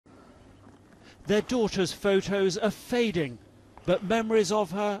Their daughter's photos are fading, but memories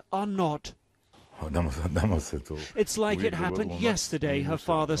of her are not. It's like it happened yesterday, her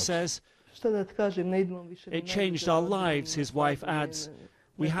father says. It changed our lives, his wife adds.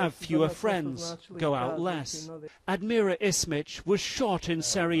 We have fewer friends, go out less. Admira Ismic was shot in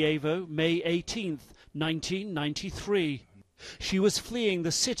Sarajevo, May 18th, 1993. She was fleeing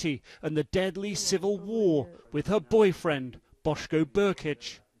the city and the deadly civil war with her boyfriend, Bosko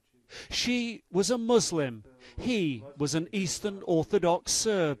Brkic. She was a Muslim. He was an Eastern Orthodox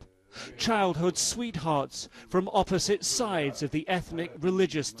Serb. Childhood sweethearts from opposite sides of the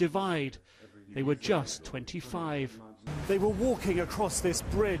ethnic-religious divide. They were just 25. They were walking across this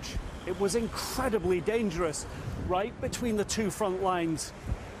bridge. It was incredibly dangerous, right between the two front lines.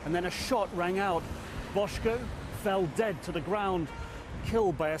 And then a shot rang out. Bosko fell dead to the ground,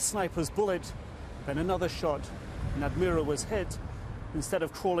 killed by a sniper's bullet. Then another shot, and Admira was hit. Instead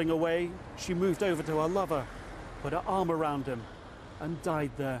of crawling away, she moved over to her lover, put her arm around him, and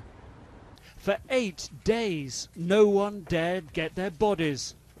died there. For 8 days, no one dared get their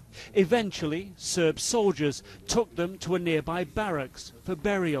bodies. Eventually, Serb soldiers took them to a nearby barracks for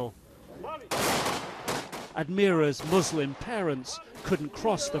burial. Admira's Muslim parents couldn't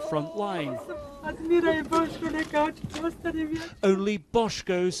cross the front line. Only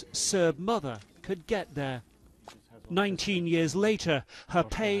Bosko's Serb mother could get there. 19 years later, her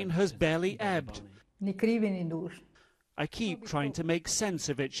pain has barely ebbed. I keep trying to make sense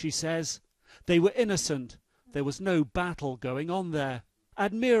of it, she says. They were innocent. There was no battle going on there.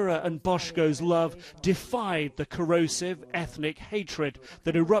 Admira and Bosko's love defied the corrosive ethnic hatred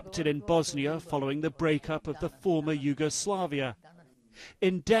that erupted in Bosnia following the breakup of the former Yugoslavia.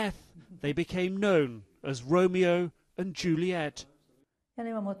 In death, they became known as Romeo and Juliet.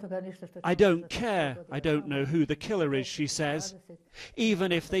 I don't care. I don't know who the killer is, she says.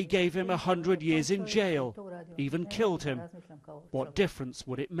 Even if they gave him 100 years in jail, even killed him, what difference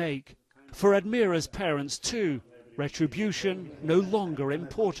would it make? For Admira's parents too, retribution no longer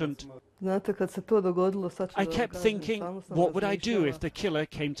important. I kept thinking, what would I do if the killer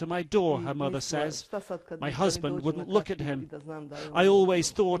came to my door, her mother says. My husband wouldn't look at him. I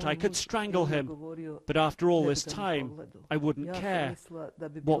always thought I could strangle him, but after all this time, I wouldn't care.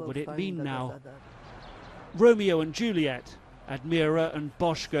 What would it mean now? Romeo and Juliet, Admira and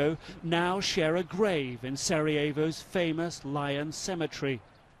Bosko, now share a grave in Sarajevo's famous Lion Cemetery.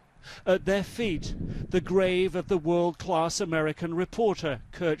 At their feet, the grave of the world-class American reporter,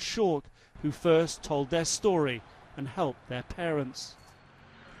 Kurt Schork, who first told their story and helped their parents.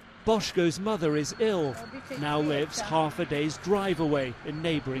 Bosko's mother is ill, now lives half a day's drive away in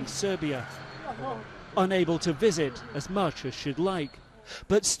neighbouring Serbia. Unable to visit as much as she'd like,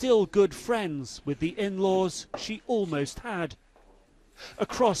 but still good friends with the in-laws she almost had.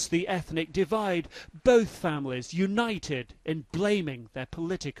 Across the ethnic divide, both families united in blaming their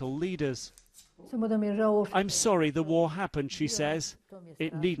political leaders. I'm sorry the war happened, she says.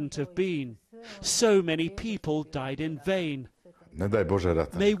 It needn't have been. So many people died in vain.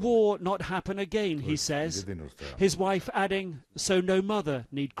 May war not happen again, he says. His wife adding, so no mother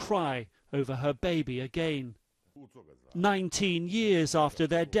need cry over her baby again. 19 years after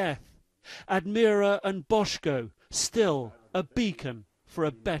their death, Admira and Bosko still a beacon for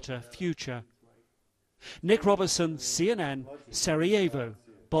a better future. Nick Robertson, CNN, Sarajevo,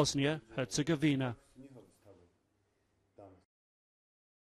 Bosnia-Herzegovina.